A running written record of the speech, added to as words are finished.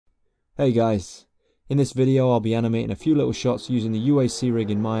Hey guys, in this video I'll be animating a few little shots using the UAC Rig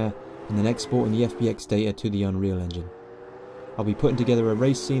in Maya and then exporting the FBX data to the Unreal Engine. I'll be putting together a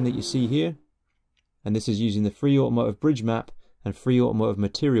race scene that you see here, and this is using the free Automotive bridge map and free Automotive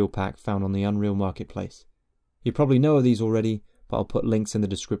material pack found on the Unreal Marketplace. You probably know of these already, but I'll put links in the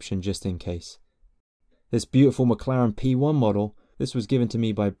description just in case. This beautiful McLaren P1 model, this was given to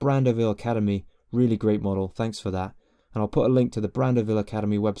me by BrandoVille Academy, really great model, thanks for that. And I'll put a link to the BrandoVille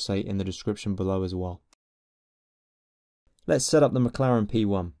Academy website in the description below as well. Let's set up the McLaren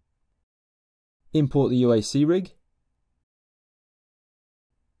P1. Import the UAC rig.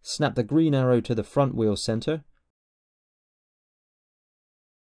 Snap the green arrow to the front wheel center.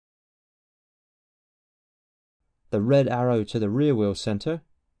 The red arrow to the rear wheel center.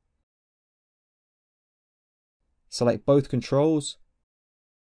 Select both controls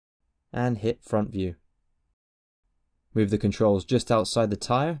and hit front view. Move the controls just outside the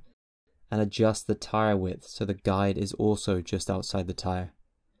tyre and adjust the tyre width so the guide is also just outside the tyre.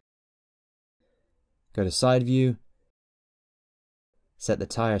 Go to side view, set the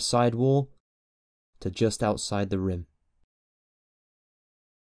tyre sidewall to just outside the rim.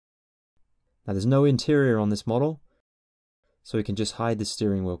 Now there's no interior on this model, so we can just hide the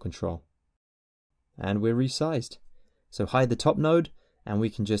steering wheel control. And we're resized. So hide the top node and we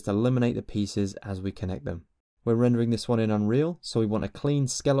can just eliminate the pieces as we connect them. We're rendering this one in Unreal, so we want a clean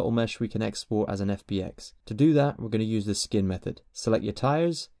skeletal mesh we can export as an FBX. To do that, we're going to use the skin method. Select your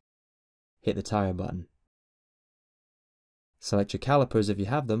tires, hit the tire button. Select your calipers if you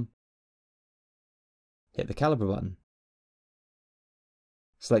have them, hit the caliper button.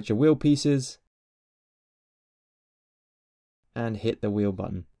 Select your wheel pieces, and hit the wheel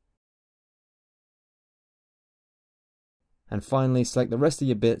button. And finally, select the rest of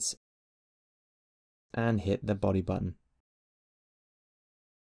your bits and hit the body button.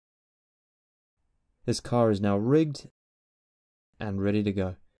 This car is now rigged and ready to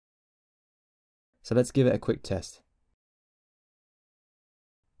go. So let's give it a quick test.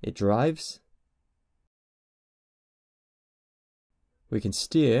 It drives. We can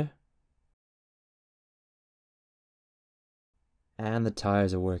steer. And the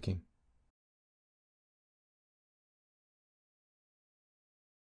tires are working.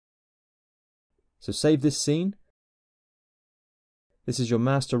 So save this scene. This is your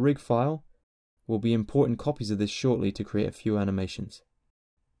master rig file. We'll be importing copies of this shortly to create a few animations.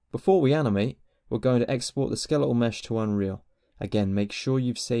 Before we animate, we're going to export the skeletal mesh to Unreal. Again, make sure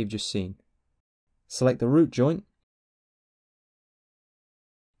you've saved your scene. Select the root joint.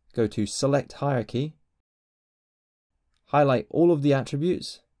 Go to Select Hierarchy. Highlight all of the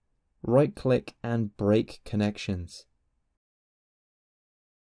attributes. Right click and break connections.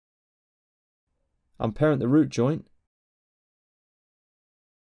 Unparent the root joint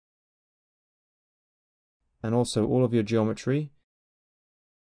and also all of your geometry,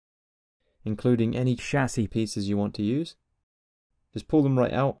 including any chassis pieces you want to use. Just pull them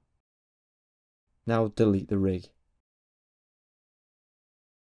right out. Now delete the rig.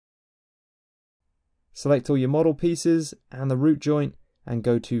 Select all your model pieces and the root joint and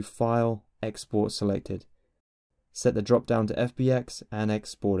go to File, Export Selected. Set the drop down to FBX and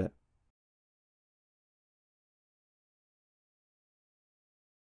export it.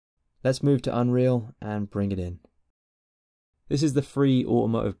 Let's move to Unreal and bring it in. This is the free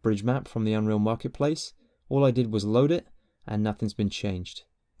Automotive bridge map from the Unreal Marketplace. All I did was load it and nothing's been changed.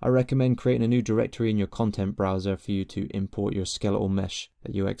 I recommend creating a new directory in your content browser for you to import your skeletal mesh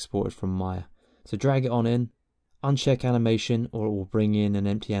that you exported from Maya. So drag it on in, uncheck animation or it will bring in an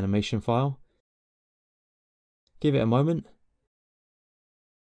empty animation file. Give it a moment.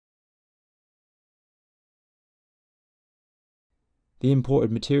 The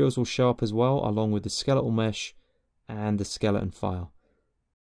imported materials will show up as well, along with the skeletal mesh and the skeleton file.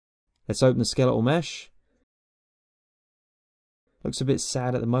 Let's open the skeletal mesh. Looks a bit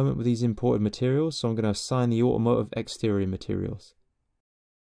sad at the moment with these imported materials, so I'm going to assign the Automotive exterior materials.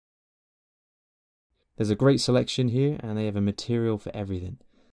 There's a great selection here, and they have a material for everything.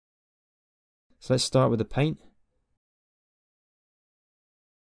 So let's start with the paint.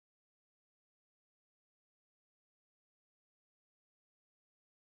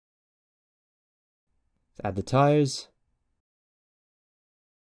 Add the tires,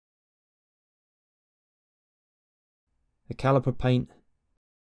 the caliper paint,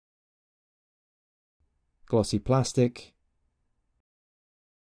 glossy plastic,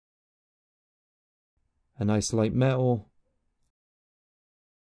 a nice light metal,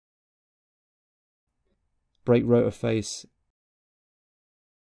 brake rotor face,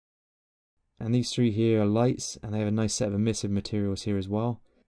 and these three here are lights, and they have a nice set of emissive materials here as well.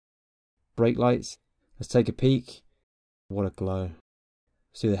 Brake lights. Let's take a peek. What a glow.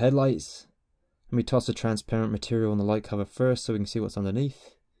 See the headlights. Let me toss a transparent material on the light cover first so we can see what's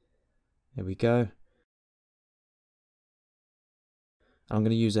underneath. There we go. I'm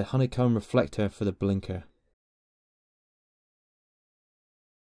going to use a honeycomb reflector for the blinker.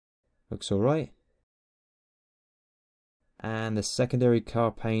 Looks alright. And the secondary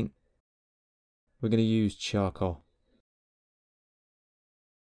car paint, we're going to use charcoal.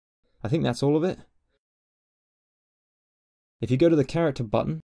 I think that's all of it. If you go to the character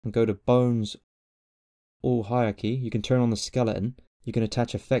button and go to bones, all hierarchy, you can turn on the skeleton. You can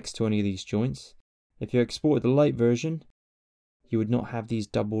attach effects to any of these joints. If you exported the light version, you would not have these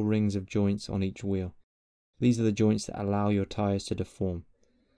double rings of joints on each wheel. These are the joints that allow your tyres to deform.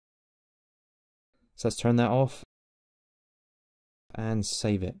 So let's turn that off and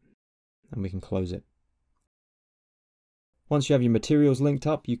save it, and we can close it. Once you have your materials linked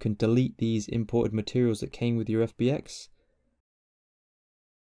up, you can delete these imported materials that came with your FBX.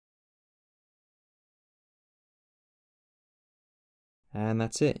 And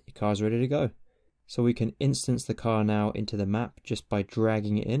that's it, your car's ready to go. So we can instance the car now into the map just by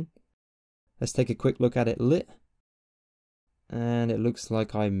dragging it in. Let's take a quick look at it lit. And it looks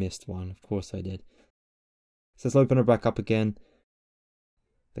like I missed one, of course I did. So let's open her back up again.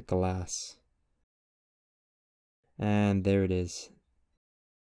 The glass. And there it is.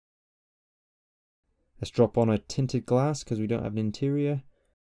 Let's drop on a tinted glass because we don't have an interior.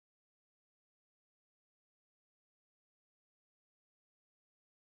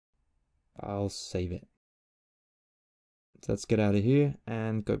 I'll save it. So let's get out of here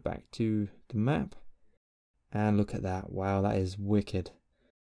and go back to the map. And look at that. Wow, that is wicked.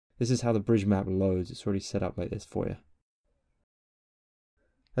 This is how the bridge map loads. It's already set up like this for you.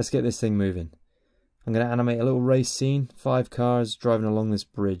 Let's get this thing moving. I'm going to animate a little race scene. 5 cars driving along this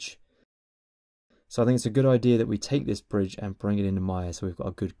bridge. So I think it's a good idea that we take this bridge and bring it into Maya so we've got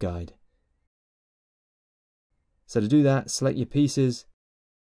a good guide. So to do that, select your pieces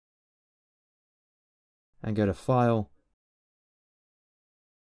and go to File,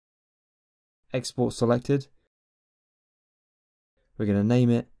 Export Selected. We're going to name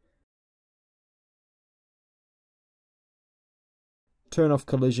it, turn off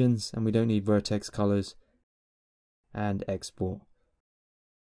collisions, and we don't need vertex colors, and export.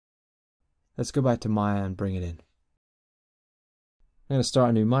 Let's go back to Maya and bring it in. I'm going to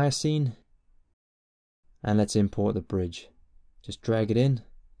start a new Maya scene, and let's import the bridge. Just drag it in.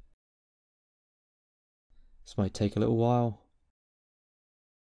 This might take a little while.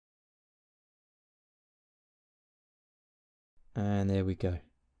 And there we go.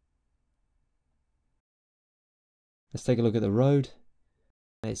 Let's take a look at the road.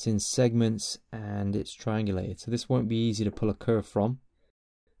 It's in segments and it's triangulated, so this won't be easy to pull a curve from,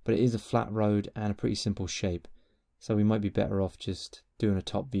 but it is a flat road and a pretty simple shape, so we might be better off just doing a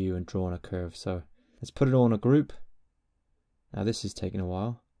top view and drawing a curve. So let's put it all in a group. Now this is taking a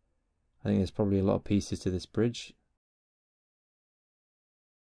while. I think there's probably a lot of pieces to this bridge.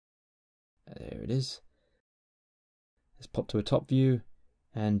 There it is. Let's pop to a top view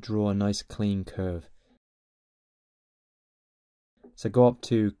and draw a nice clean curve. So go up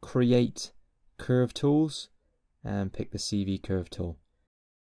to Create Curve Tools and pick the CV Curve tool.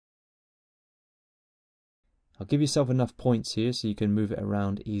 I'll give yourself enough points here so you can move it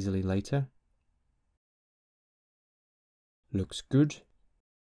around easily later. Looks good.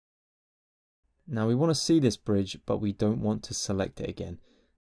 Now we want to see this bridge, but we don't want to select it again.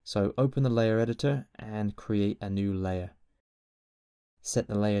 So open the layer editor and create a new layer. Set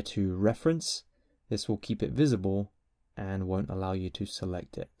the layer to reference. This will keep it visible and won't allow you to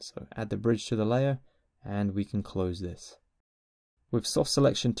select it. So add the bridge to the layer and we can close this. With soft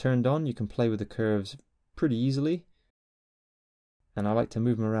selection turned on, you can play with the curves pretty easily. And I like to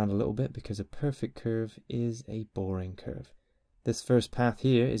move them around a little bit because a perfect curve is a boring curve. This first path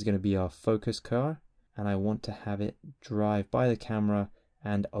here is going to be our focus car, and I want to have it drive by the camera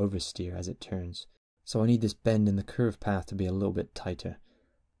and oversteer as it turns. So I need this bend in the curve path to be a little bit tighter.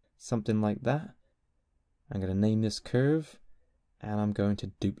 Something like that. I'm going to name this curve, and I'm going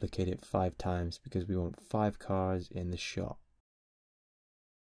to duplicate it 5 times because we want 5 cars in the shot.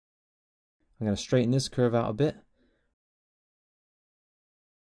 I'm going to straighten this curve out a bit.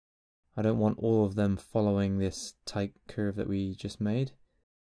 I don't want all of them following this tight curve that we just made.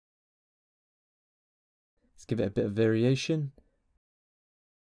 Let's give it a bit of variation.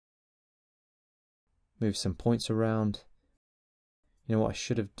 Move some points around. You know what, I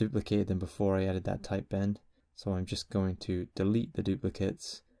should have duplicated them before I added that tight bend. So I'm just going to delete the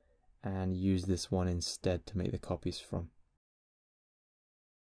duplicates and use this one instead to make the copies from.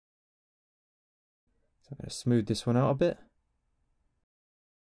 I'm going to smooth this one out a bit.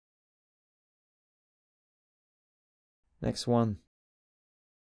 Next one.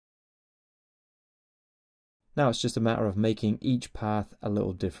 Now it's just a matter of making each path a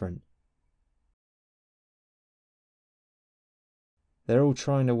little different. They're all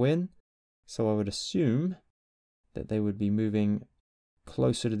trying to win, so I would assume that they would be moving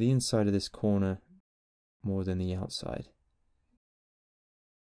closer to the inside of this corner more than the outside.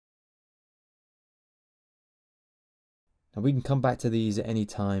 Now we can come back to these at any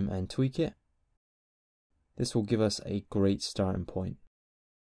time and tweak it. This will give us a great starting point.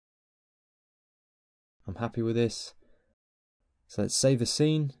 I'm happy with this. So let's save the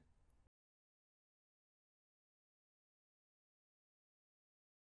scene.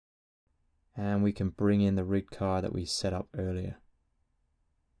 And we can bring in the rig car that we set up earlier.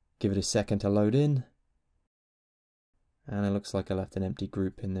 Give it a second to load in. And it looks like I left an empty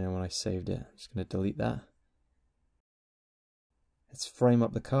group in there when I saved it. I'm just going to delete that. Let's frame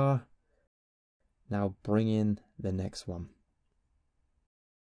up the car. Now bring in the next one.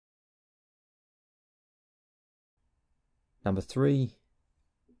 Number 3.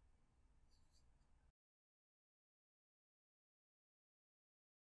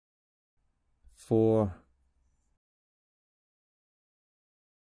 Four.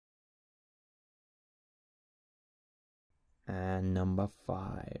 And number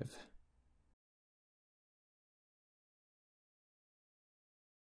 5.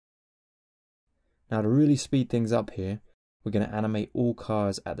 Now to really speed things up here, we're going to animate all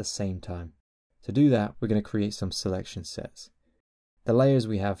cars at the same time. To do that, we're going to create some selection sets. The layers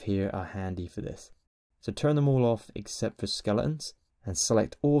we have here are handy for this. So turn them all off except for skeletons and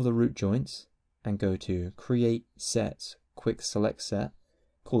select all of the root joints and go to Create Sets, Quick Select Set,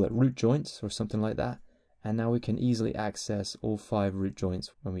 call it Root Joints or something like that. And now we can easily access all 5 root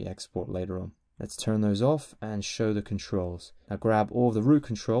joints when we export later on. Let's turn those off and show the controls. Now grab all of the root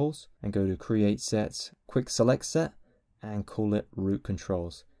controls and go to Create Sets, Quick Select Set, and call it Root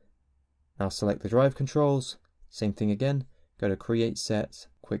Controls. Now select the drive controls, same thing again, go to Create Sets,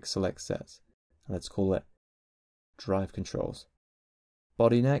 Quick Select Sets. And let's call it Drive Controls.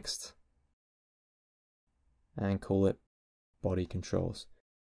 Body next, and call it Body Controls.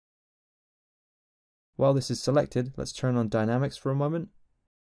 While this is selected, let's turn on Dynamics for a moment.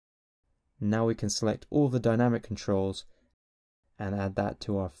 Now we can select all the dynamic controls and add that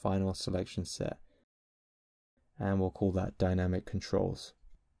to our final selection set. And we'll call that Dynamic Controls.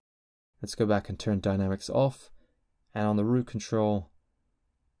 Let's go back and turn Dynamics off. And on the root control,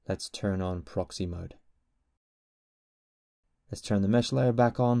 let's turn on Proxy Mode. Let's turn the mesh layer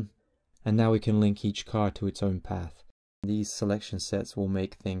back on. And now we can link each car to its own path. These selection sets will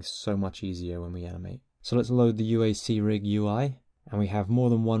make things so much easier when we animate. So let's load the UAC Rig UI. And we have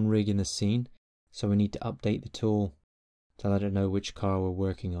more than one rig in the scene, so we need to update the tool to let it know which car we're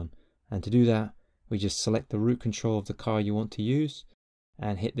working on. And to do that, we just select the root control of the car you want to use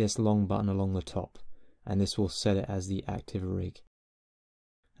and hit this long button along the top, and this will set it as the active rig.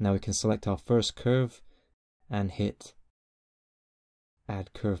 Now we can select our first curve and hit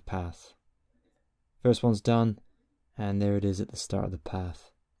Add Curve Path. First one's done, and there it is at the start of the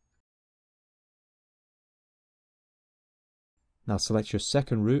path. Now select your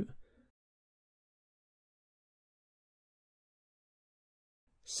second route,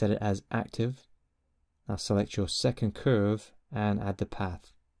 set it as active. Now select your second curve and add the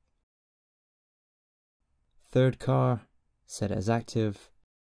path. Third car, set it as active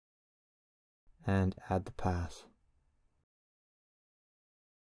and add the path.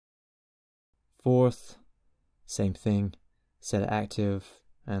 Fourth, same thing, set it active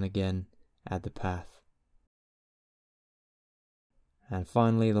and again add the path. And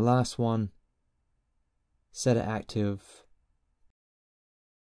finally, the last one, set it active,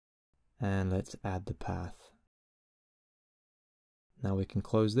 and let's add the path. Now we can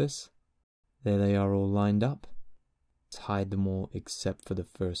close this. There they are all lined up. Let's hide them all except for the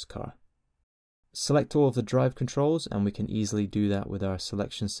first car. Select all of the drive controls, and we can easily do that with our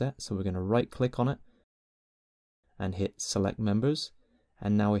selection set. So we're going to right click on it and hit Select Members.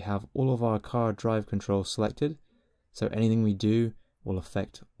 And now we have all of our car drive controls selected. So anything we do will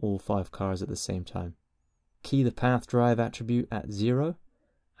affect all 5 cars at the same time. Key the path drive attribute at 0,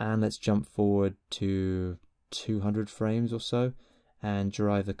 and let's jump forward to 200 frames or so and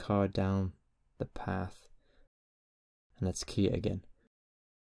drive the car down the path, and let's key it again.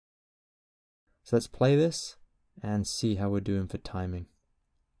 So let's play this and see how we're doing for timing.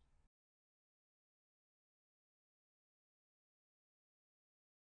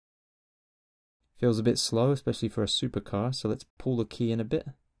 Feels a bit slow, especially for a supercar, so let's pull the key in a bit.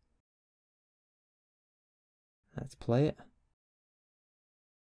 Let's play it.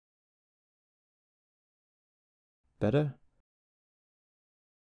 Better.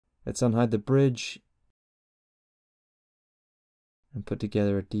 Let's unhide the bridge and put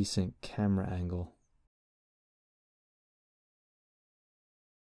together a decent camera angle.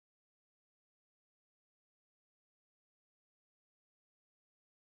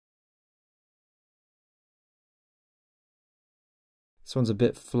 This one's a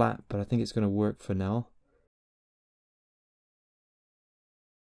bit flat, but I think it's going to work for now.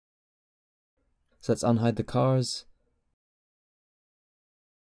 So let's unhide the cars.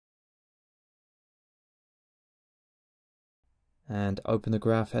 And open the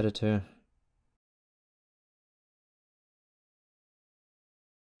graph editor.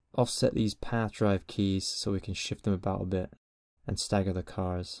 Offset these path drive keys so we can shift them about a bit and stagger the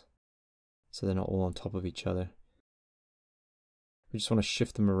cars so they're not all on top of each other. We just want to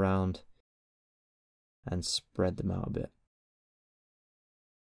shift them around and spread them out a bit.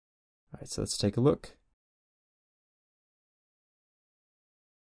 Alright, so let's take a look.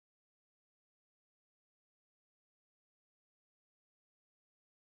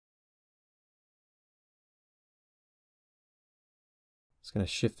 Just going to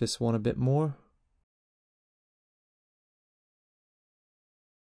shift this one a bit more.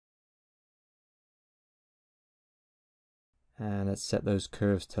 And let's set those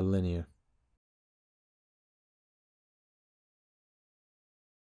curves to linear.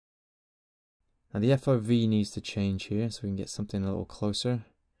 Now the FOV needs to change here so we can get something a little closer.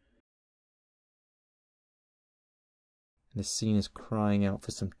 This scene is crying out for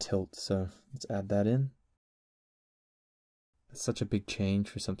some tilt, so let's add that in. That's such a big change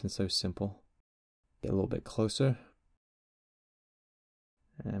for something so simple. Get a little bit closer.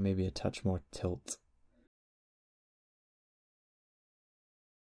 And maybe a touch more tilt.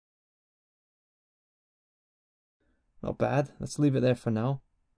 Not bad. Let's leave it there for now.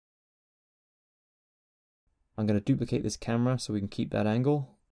 I'm going to duplicate this camera so we can keep that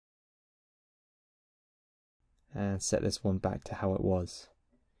angle. And set this one back to how it was.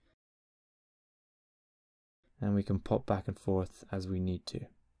 And we can pop back and forth as we need to.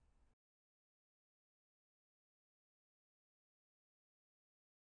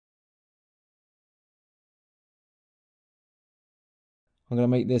 I'm going to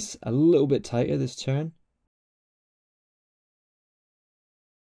make this a little bit tighter this turn.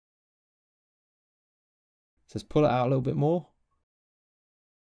 So let's pull it out a little bit more.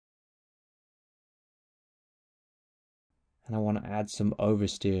 And I want to add some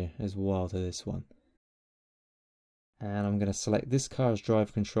oversteer as well to this one. And I'm going to select this car's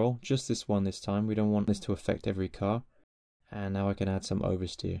drive control, just this one this time. We don't want this to affect every car. And now I can add some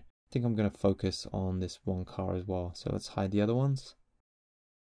oversteer. I think I'm going to focus on this one car as well. So let's hide the other ones.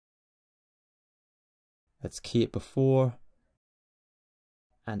 Let's key it before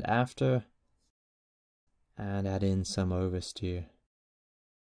and after. And add in some oversteer.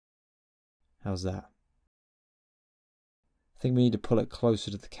 How's that? I think we need to pull it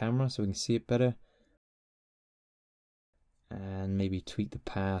closer to the camera so we can see it better. And maybe tweak the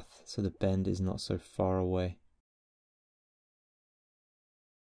path so the bend is not so far away.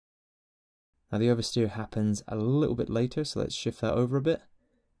 Now the oversteer happens a little bit later, so let's shift that over a bit.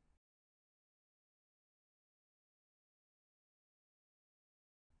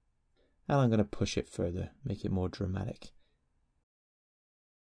 And I'm going to push it further, make it more dramatic.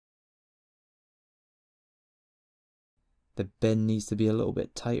 The bend needs to be a little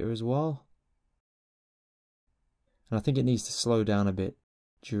bit tighter as well. And I think it needs to slow down a bit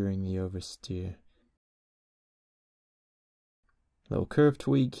during the oversteer. Little curve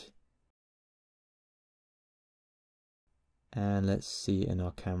tweak. And let's see it in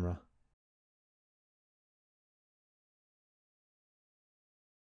our camera.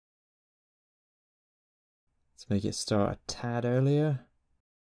 Let's make it start a tad earlier.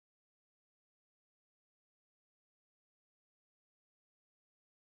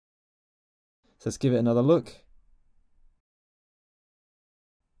 So let's give it another look.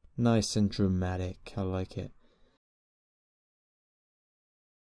 Nice and dramatic, I like it.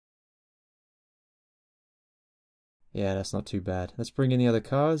 Yeah, that's not too bad. Let's bring in the other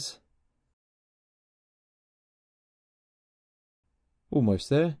cars. Almost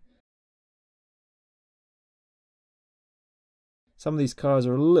there. Some of these cars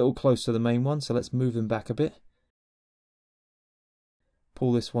are a little close to the main one, so let's move them back a bit.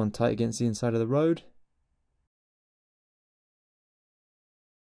 Pull this one tight against the inside of the road.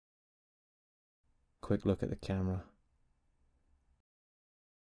 Quick look at the camera.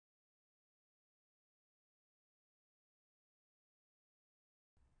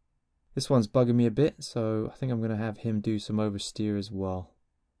 This one's bugging me a bit, so I think I'm going to have him do some oversteer as well.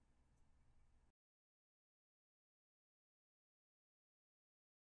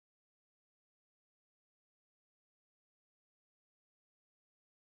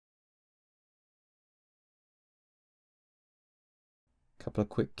 Couple of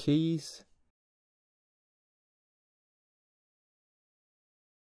quick keys.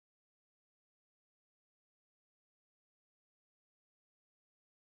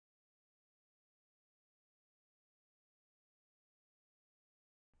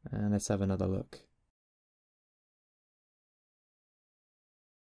 And let's have another look.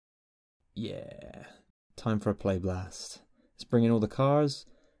 Yeah, time for a play blast. Let's bring in all the cars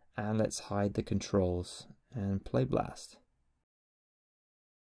and let's hide the controls and play blast.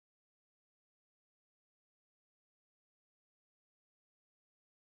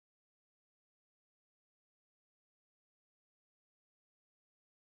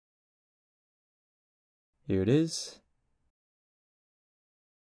 Here it is.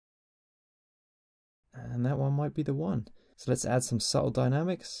 And that one might be the one. So let's add some subtle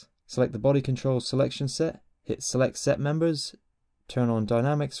dynamics. Select the body control selection set, hit select set members, turn on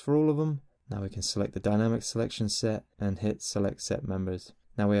dynamics for all of them. Now we can select the dynamic selection set and hit select set members.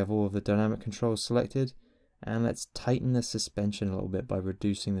 Now we have all of the dynamic controls selected, and let's tighten the suspension a little bit by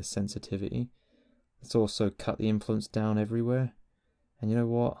reducing the sensitivity. Let's also cut the influence down everywhere. And you know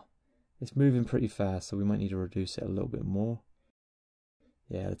what? It's moving pretty fast, so we might need to reduce it a little bit more.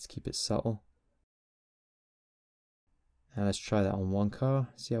 Yeah, let's keep it subtle. And let's try that on one car,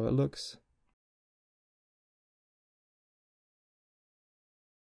 see how it looks.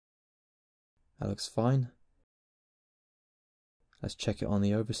 That looks fine. Let's check it on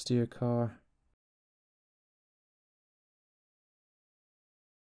the oversteer car.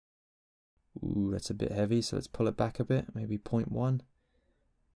 Ooh, that's a bit heavy, so let's pull it back a bit, maybe 0.1.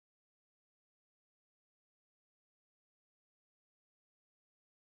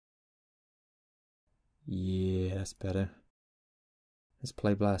 Yeah, that's better. Let's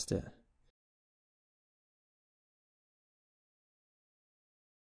play blast it.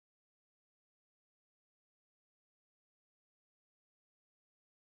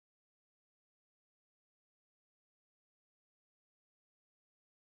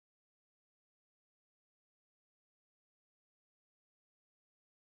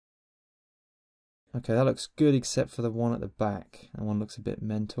 Okay, that looks good except for the one at the back. That one looks a bit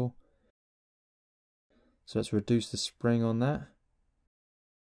mental. So let's reduce the spring on that.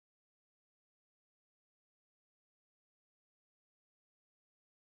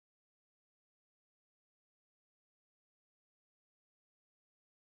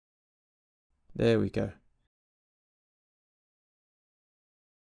 There we go.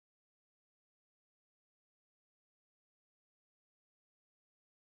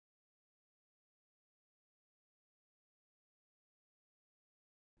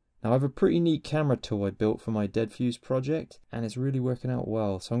 Now I have a pretty neat camera tool I built for my Dead Fuse project, and it's really working out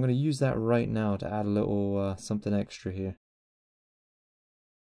well. So I'm going to use that right now to add a little something extra here.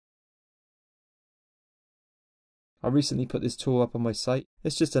 I recently put this tool up on my site.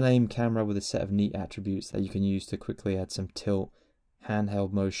 It's just an aim camera with a set of neat attributes that you can use to quickly add some tilt,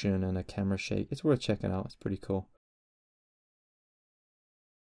 handheld motion, and a camera shake. It's worth checking out, it's pretty cool.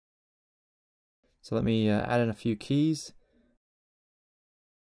 So let me add in a few keys.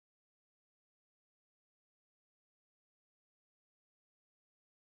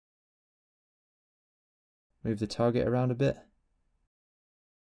 Move the target around a bit.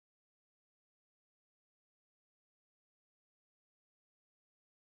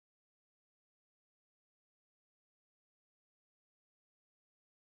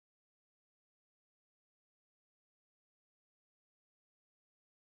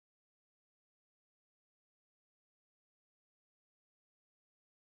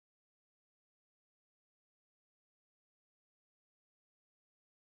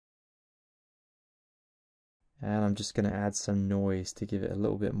 And I'm just going to add some noise to give it a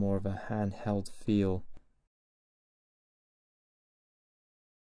little bit more of a handheld feel.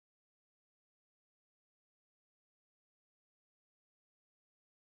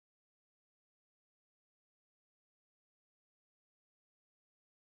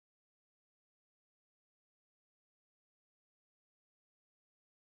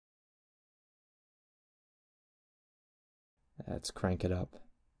 Let's crank it up.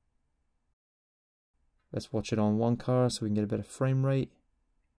 Let's watch it on one car so we can get a bit of frame rate.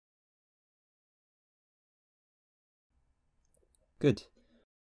 Good.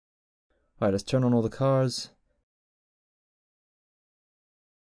 Alright, let's turn on all the cars.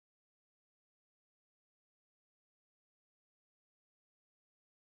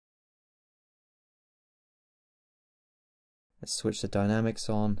 Let's switch the dynamics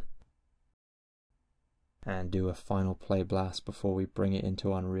on and do a final play blast before we bring it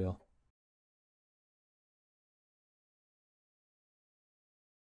into Unreal.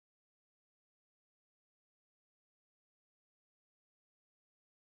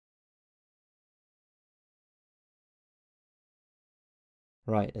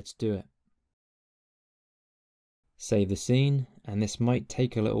 Right, let's do it. Save the scene, and this might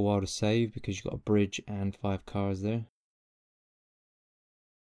take a little while to save because you've got a bridge and 5 cars there.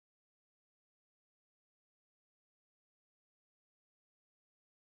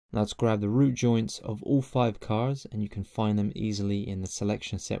 Now let's grab the root joints of all 5 cars, and you can find them easily in the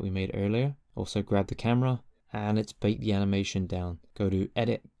selection set we made earlier. Also grab the camera and let's bake the animation down. Go to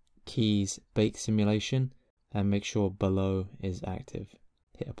Edit, Keys, Bake Simulation, and make sure Below is active.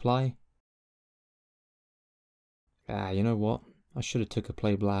 Hit Apply. You know what? I should have took a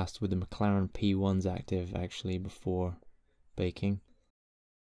play blast with the McLaren P1s active actually before baking.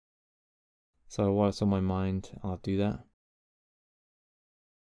 So while it's on my mind, I'll do that.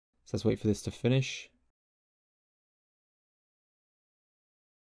 So let's wait for this to finish.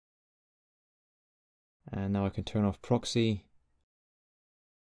 And now I can turn off proxy.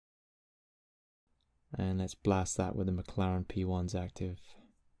 And let's blast that with the McLaren P1s active.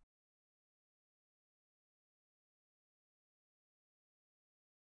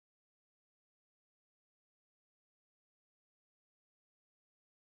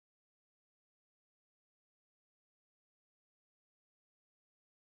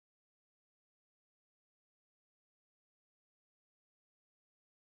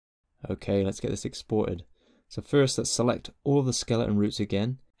 Okay, let's get this exported. So first, let's select all of the skeleton roots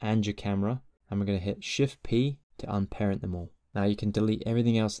again and your camera, and we're going to hit Shift P to unparent them all. Now you can delete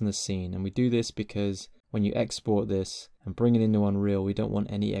everything else in the scene, and we do this because when you export this and bring it into Unreal, we don't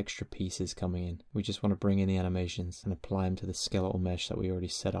want any extra pieces coming in. We just want to bring in the animations and apply them to the skeletal mesh that we already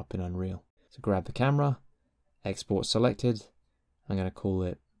set up in Unreal. So grab the camera, export selected, I'm going to call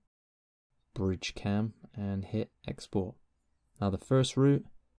it Bridge Cam, and hit export. Now the first root,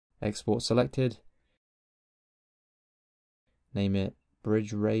 export selected, name it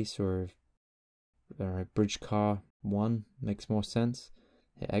Bridge Race or Bridge Car 1, makes more sense.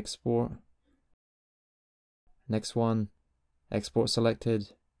 Hit export. Next one, export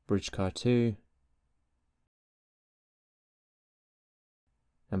selected, Bridge Car 2.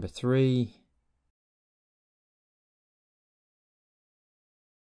 Number 3.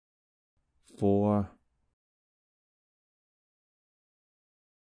 Four.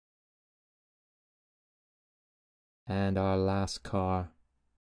 And our last car,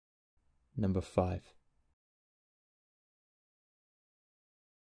 number 5.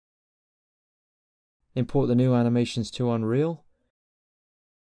 Import the new animations to Unreal.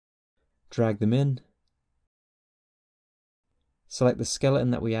 Drag them in. Select the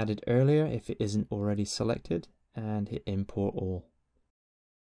skeleton that we added earlier if it isn't already selected, and hit Import All.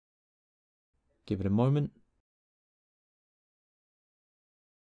 Give it a moment.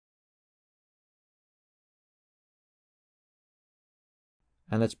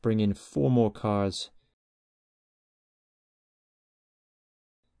 And let's bring in 4 more cars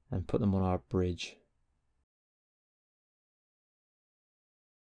and put them on our bridge.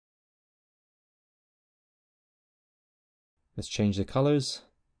 Let's change the colors.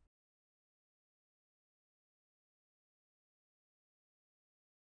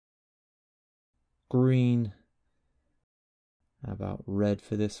 Green. How about red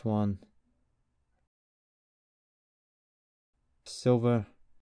for this one? Silver.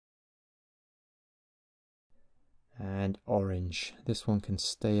 And orange. This one can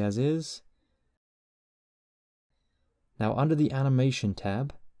stay as is. Now under the animation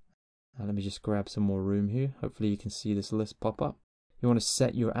tab, let me just grab some more room here. Hopefully you can see this list pop up. You want to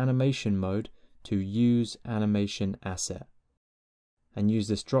set your animation mode to Use Animation Asset. And use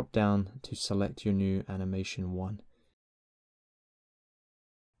this drop down to select your new animation 1.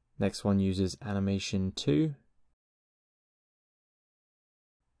 Next one uses animation 2.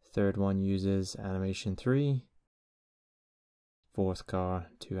 Third one uses animation 3. Fourth car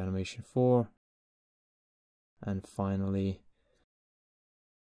to animation 4. And finally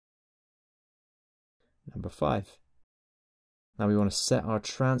number 5. Now we want to set our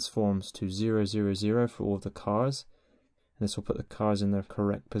transforms to 0, 0, 0 for all of the cars. And this will put the cars in their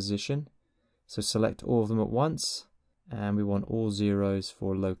correct position. So select all of them at once. And we want all zeros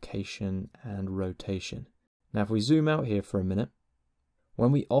for location and rotation. Now if we zoom out here for a minute,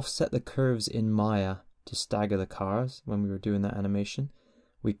 when we offset the curves in Maya to stagger the cars, when we were doing that animation,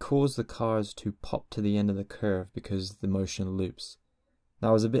 we cause the cars to pop to the end of the curve because the motion loops. Now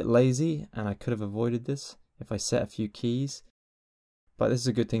I was a bit lazy and I could have avoided this if I set a few keys, but this is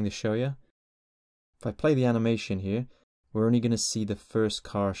a good thing to show you. If I play the animation here, we're only going to see the first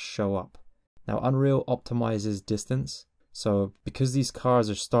car show up. Now Unreal optimizes distance, so because these cars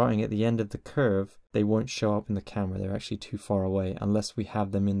are starting at the end of the curve, they won't show up in the camera. They're actually too far away unless we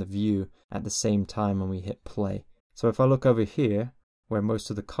have them in the view at the same time when we hit play. So if I look over here, where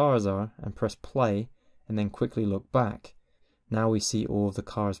most of the cars are, and press play, and then quickly look back, now we see all of the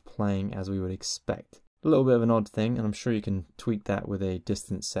cars playing as we would expect. A little bit of an odd thing, and I'm sure you can tweak that with a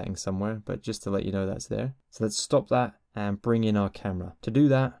distance setting somewhere, but just to let you know that's there. So let's stop that and bring in our camera. To do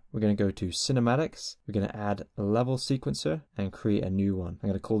that, we're going to go to Cinematics, we're going to add a level sequencer and create a new one. I'm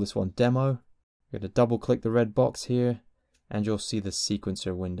going to call this one Demo. We're going to double click the red box here, and you'll see the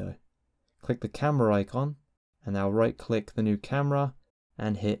sequencer window. Click the camera icon, and now right click the new camera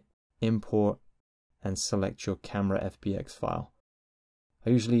and hit Import and select your camera FBX file. I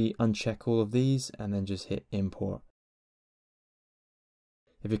usually uncheck all of these and then just hit Import.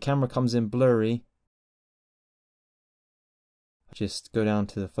 If your camera comes in blurry, just go down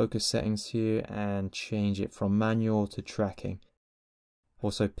to the focus settings here and change it from manual to tracking.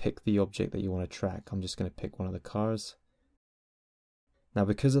 Also pick the object that you want to track. I'm just going to pick one of the cars. Now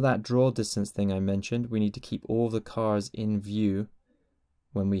because of that draw distance thing I mentioned, we need to keep all the cars in view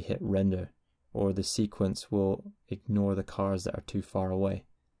when we hit render, or the sequence will ignore the cars that are too far away.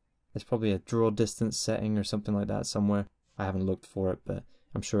 There's probably a draw distance setting or something like that somewhere. I haven't looked for it, but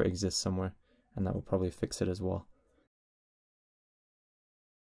I'm sure it exists somewhere, and that will probably fix it as well.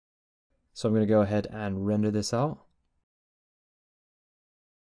 So I'm going to go ahead and render this out.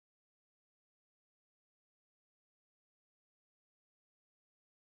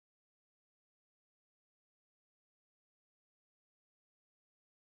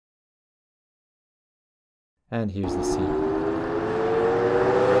 And here's the scene.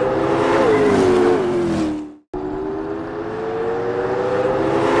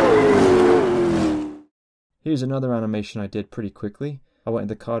 Here's another animation I did pretty quickly. I wanted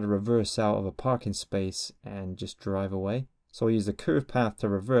the car to reverse out of a parking space and just drive away. So I used the curve path to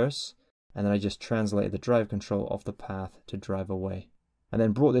reverse, and then I just translated the drive control off the path to drive away. And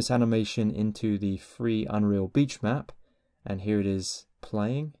then brought this animation into the free Unreal Beach map, and here it is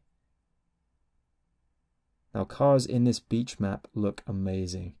playing. Now cars in this beach map look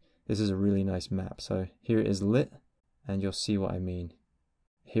amazing. This is a really nice map. So here it is lit, and you'll see what I mean.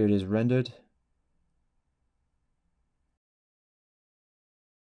 Here it is rendered.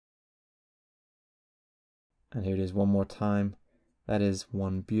 And here it is one more time. That is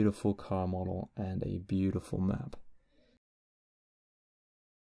one beautiful car model and a beautiful map.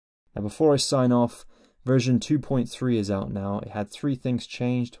 Now before I sign off, version 2.3 is out now. It had 3 things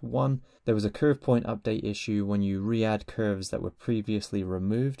changed. 1, there was a curve point update issue when you re-add curves that were previously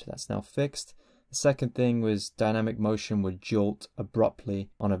removed. That's now fixed. The second thing was dynamic motion would jolt abruptly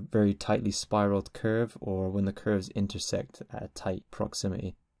on a very tightly spiraled curve, or when the curves intersect at a tight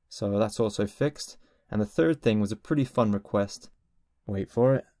proximity. So that's also fixed. And the third thing was a pretty fun request. Wait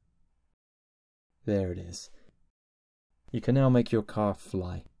for it. There it is. You can now make your car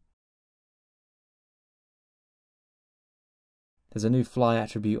fly. There's a new fly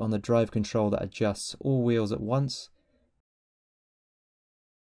attribute on the drive control that adjusts all wheels at once.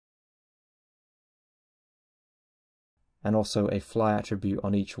 And also a fly attribute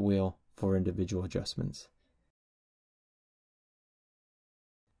on each wheel for individual adjustments.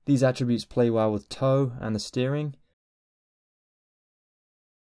 These attributes play well with tow and the steering.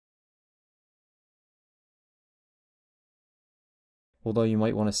 Although you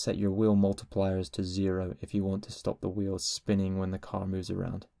might want to set your wheel multipliers to 0 if you want to stop the wheels spinning when the car moves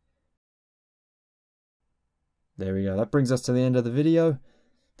around. There we go. That brings us to the end of the video.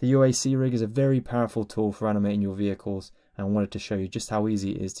 The UAC Rig is a very powerful tool for animating your vehicles, and I wanted to show you just how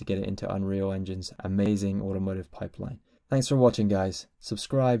easy it is to get it into Unreal Engine's amazing automotive pipeline. Thanks for watching, guys.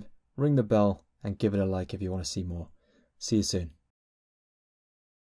 Subscribe, ring the bell, and give it a like if you want to see more. See you soon.